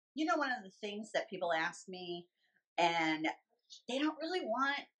One of the things that people ask me, and they don't really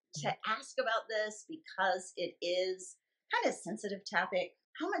want to ask about this because it is kind of a sensitive topic.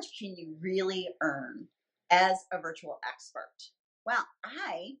 How much can you really earn as a virtual expert? Well,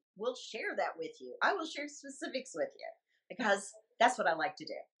 I will share that with you. I will share specifics with you because that's what I like to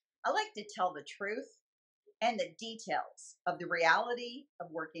do. I like to tell the truth and the details of the reality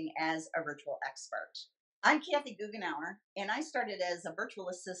of working as a virtual expert. I'm Kathy Goughenour, and I started as a virtual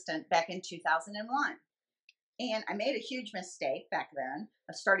assistant back in 2001. And I made a huge mistake back then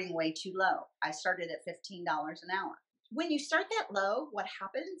of starting way too low. I started at $15 an hour. When you start that low, what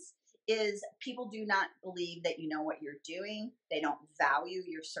happens is people do not believe that you know what you're doing. They don't value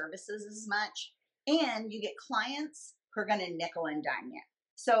your services as much. And you get clients who are going to nickel and dime you.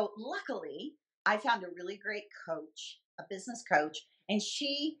 So luckily, I found a really great coach, a business coach, and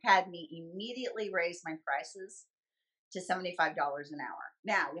she had me immediately raise my prices to $75 an hour.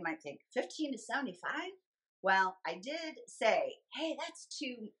 Now, you might think 15 to 75? Well, I did say, hey, that's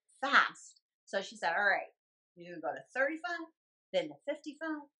too fast. So she said, all right, you're going to go to 35, then to 55,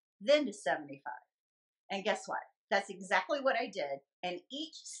 then to 75. And guess what? That's exactly what I did. And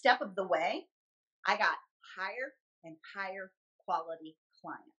each step of the way, I got higher and higher quality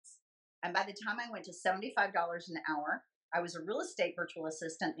clients. And by the time I went to $75 an hour, I was a real estate virtual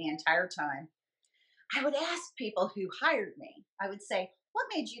assistant the entire time. I would ask people who hired me, I would say, what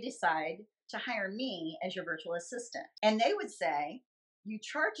made you decide to hire me as your virtual assistant? And they would say, you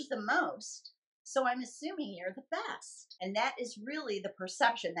charge the most, so I'm assuming you're the best. And that is really the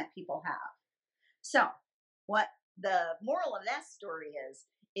perception that people have. So what the moral of that story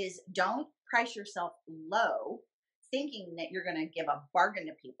is don't price yourself low thinking that you're going to give a bargain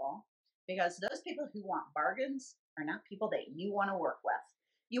to people, because those people who want bargains are not people that you want to work with.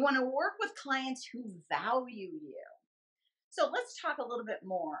 You want to work with clients who value you. So let's talk a little bit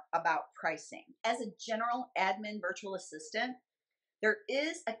more about pricing. As a general admin virtual assistant, there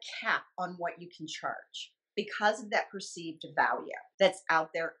is a cap on what you can charge because of that perceived value that's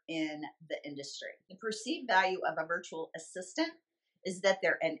out there in the industry. The perceived value of a virtual assistant is that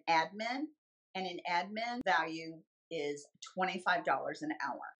they're an admin, and an admin value is $25 an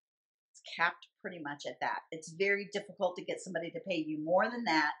hour. It's capped pretty much at that. It's very difficult to get somebody to pay you more than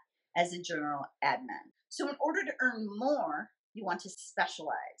that as a general admin. So in order to earn more, you want to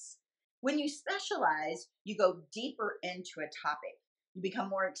specialize. When you specialize, you go deeper into a topic. You become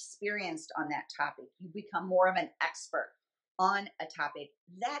more experienced on that topic. You become more of an expert on a topic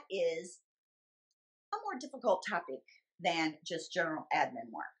that is a more difficult topic than just general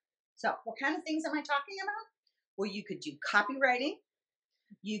admin work. So what kind of things am I talking about? Well, you could do copywriting.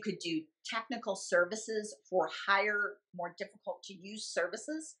 You could do technical services for higher, more difficult to use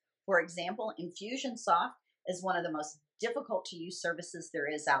services. For example, Infusionsoft is one of the most difficult to use services there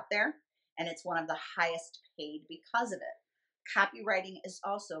is out there, and it's one of the highest paid because of it. Copywriting is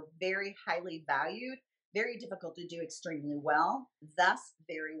also very highly valued, very difficult to do extremely well, thus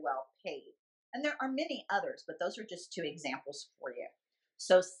very well paid. And there are many others, but those are just two examples for you.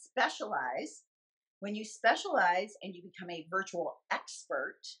 So specialize. When you specialize and you become a virtual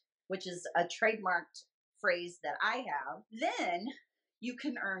expert, which is a trademarked phrase that I have, then you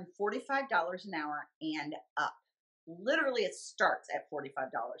can earn $45 an hour and up. Literally, it starts at $45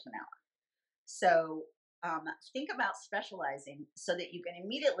 an hour. So think about specializing so that you can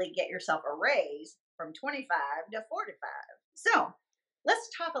immediately get yourself a raise from 25 to 45. So let's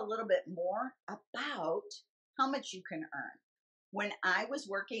talk a little bit more about how much you can earn. When I was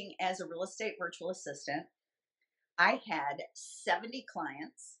working as a real estate virtual assistant, I had 70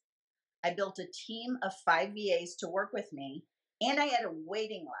 clients. I built a team of 5 VAs to work with me, and I had a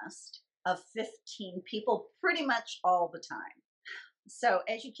waiting list of 15 people pretty much all the time. So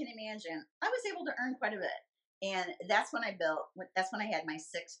as you can imagine, I was able to earn quite a bit. And that's when I had my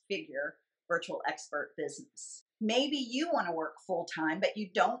 6-figure virtual expert business. Maybe you want to work full time, but you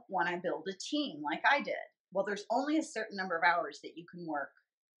don't want to build a team like I did. Well, there's only a certain number of hours that you can work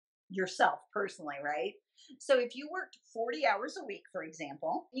yourself personally, right? So if you worked 40 hours a week, for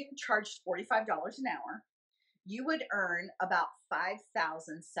example, you charged $45 an hour, you would earn about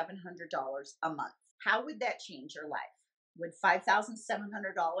 $5,700 a month. How would that change your life? Would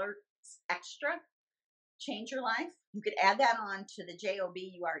 $5,700 extra change your life? You could add that on to the JOB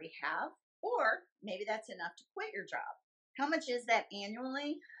you already have, or maybe that's enough to quit your job. How much is that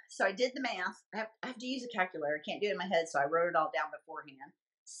annually? So I did the math. I have to use a calculator. I can't do it in my head, so I wrote it all down beforehand.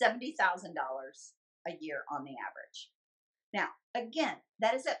 $70,000 a year on the average. Now, again,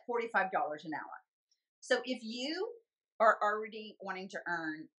 that is at $45 an hour. So if you are already wanting to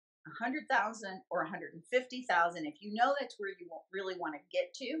earn 100,000 or 150,000, if you know that's where you really want to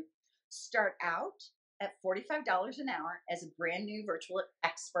get to, start out at $45 an hour as a brand new virtual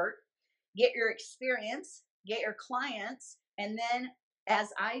expert. Get your experience, get your clients, and then, as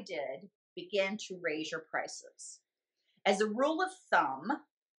I did, begin to raise your prices. As a rule of thumb,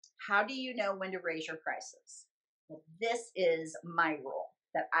 how do you know when to raise your prices? Well, this is my rule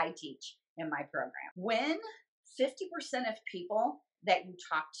that I teach in my program. When 50% of people that you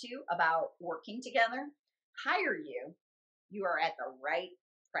talk to about working together hire you, you are at the right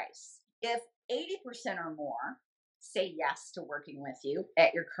price. If 80% or more say yes to working with you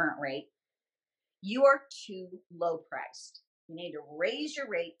at your current rate, you are too low priced. You need to raise your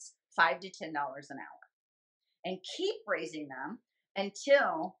rates $5 to $10 an hour and keep raising them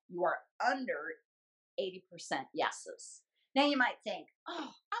until you are under 80% yeses. Now you might think, oh,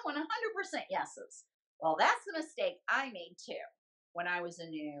 I want 100% yeses. Well, that's the mistake I made too when I was a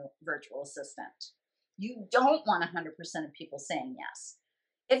new virtual assistant. You don't want 100% of people saying yes.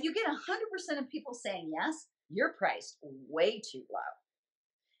 If you get 100% of people saying yes, you're priced way too low.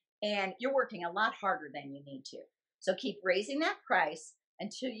 And you're working a lot harder than you need to. So keep raising that price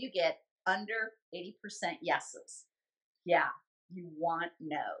until you get under 80% yeses. Yeah, you want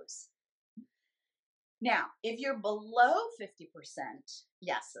no's. Now, if you're below 50%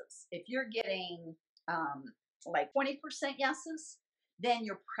 yeses, if you're getting like 20% yeses, then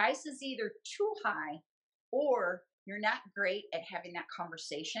your price is either too high or you're not great at having that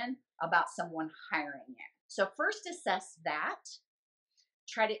conversation about someone hiring you. So first assess that.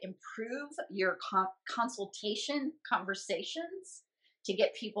 Try to improve your consultation conversations to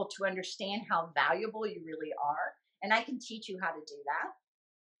get people to understand how valuable you really are. And I can teach you how to do that.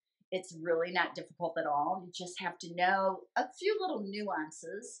 It's really not difficult at all. You just have to know a few little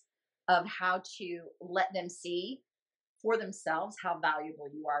nuances of how to let them see for themselves how valuable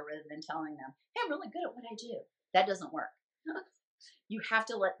you are rather than telling them, hey, I'm really good at what I do. That doesn't work. You have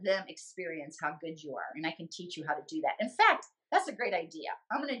to let them experience how good you are. And I can teach you how to do that. In fact, that's a great idea.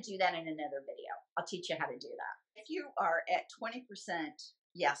 I'm going to do that in another video. I'll teach you how to do that. If you are at 20%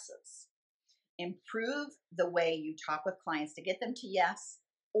 yeses, improve the way you talk with clients to get them to yes,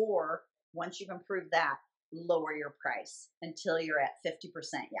 or once you've improved that, lower your price until you're at 50%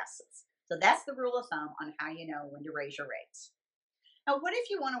 yeses. So that's the rule of thumb on how you know when to raise your rates. Now, what if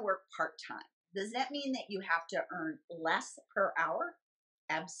you want to work part-time? Does that mean that you have to earn less per hour?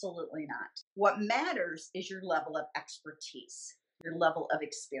 Absolutely not. What matters is your level of expertise, your level of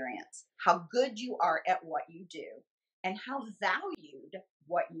experience, how good you are at what you do, and how valued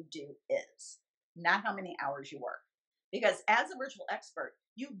what you do is, not how many hours you work. Because as a virtual expert,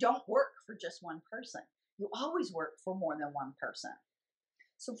 you don't work for just one person. You always work for more than one person.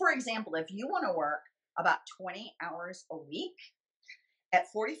 So for example, if you want to work about 20 hours a week at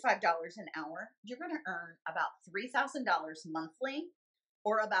 $45 an hour, you're going to earn about $3,000 monthly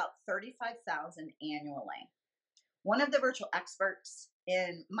or about $35,000 annually. One of the virtual experts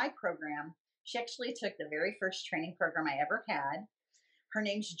in my program, she actually took the very first training program I ever had. Her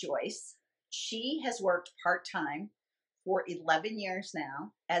name's Joyce. She has worked part-time for 11 years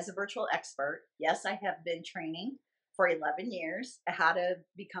now as a virtual expert. Yes, I have been training for 11 years how to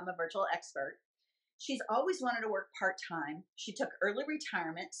become a virtual expert. She's always wanted to work part-time. She took early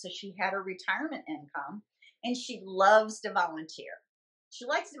retirement, so she had her retirement income, and she loves to volunteer. She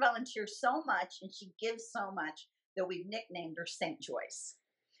likes to volunteer so much, and she gives so much that we've nicknamed her St. Joyce.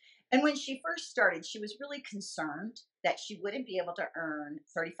 And when she first started, she was really concerned that she wouldn't be able to earn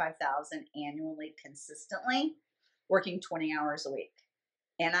 $35,000 annually consistently, working 20 hours a week.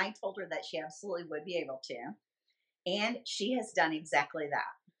 And I told her that she absolutely would be able to. And she has done exactly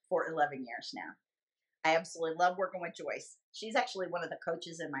that for 11 years now. I absolutely love working with Joyce. She's actually one of the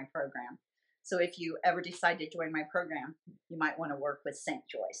coaches in my program. So if you ever decide to join my program, you might want to work with St.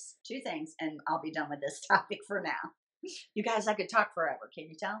 Joyce. Two things, and I'll be done with this topic for now. You guys, I could talk forever. Can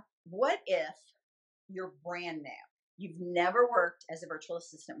you tell? What if you're brand new? You've never worked as a virtual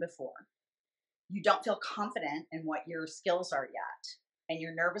assistant before. You don't feel confident in what your skills are yet, and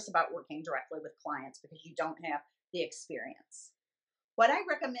you're nervous about working directly with clients because you don't have the experience. What I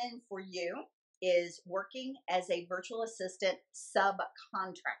recommend for you is working as a virtual assistant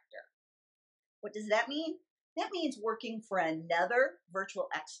subcontractor. What does that mean? That means working for another virtual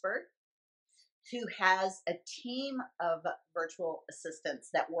expert who has a team of virtual assistants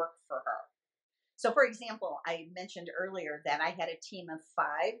that work for her. So for example, I mentioned earlier that I had a team of 5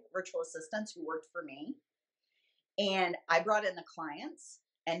 virtual assistants who worked for me, and I brought in the clients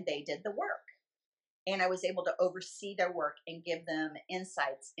and they did the work. And I was able to oversee their work and give them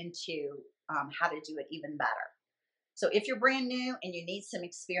insights into how to do it even better. So if you're brand new and you need some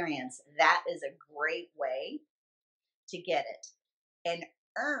experience, that is a great way to get it and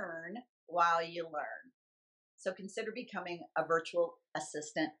earn while you learn. So consider becoming a virtual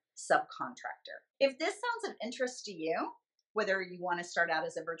assistant subcontractor. If this sounds of interest to you, whether you want to start out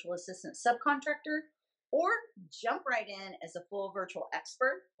as a virtual assistant subcontractor or jump right in as a full virtual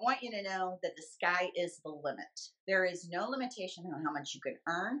expert, I want you to know that the sky is the limit. There is no limitation on how much you can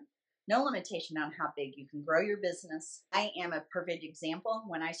earn, no limitation on how big you can grow your business. I am a perfect example.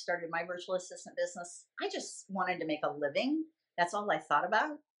 When I started my virtual assistant business, I just wanted to make a living. That's all I thought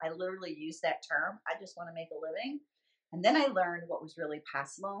about. I literally used that term. I just want to make a living. And then I learned what was really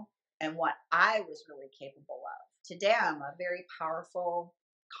possible and what I was really capable of. Today, I'm a very powerful,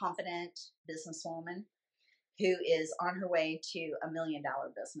 confident businesswoman who is on her way to $1 million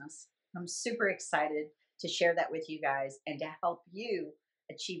business. I'm super excited to share that with you guys and to help you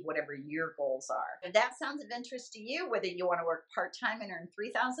achieve whatever your goals are. If that sounds of interest to you, whether you want to work part-time and earn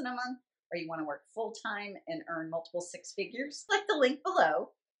 $3,000 a month, or you want to work full-time and earn multiple six figures, click the link below,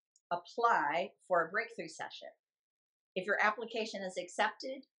 apply for a breakthrough session. If your application is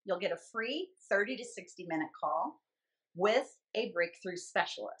accepted, you'll get a free 30 to 60 minute call with a breakthrough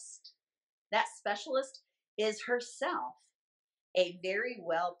specialist. That specialist is herself a very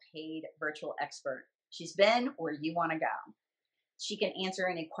well-paid virtual expert. She's been where you want to go. She can answer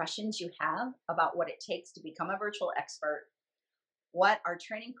any questions you have about what it takes to become a virtual expert, what our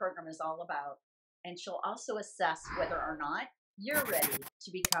training program is all about, and she'll also assess whether or not you're ready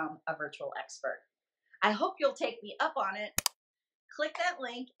to become a virtual expert. I hope you'll take me up on it. Click that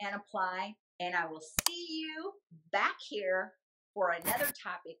link and apply, and I will see you back here for another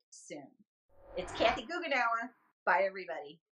topic soon. It's Kathy Goughenour. Bye, everybody.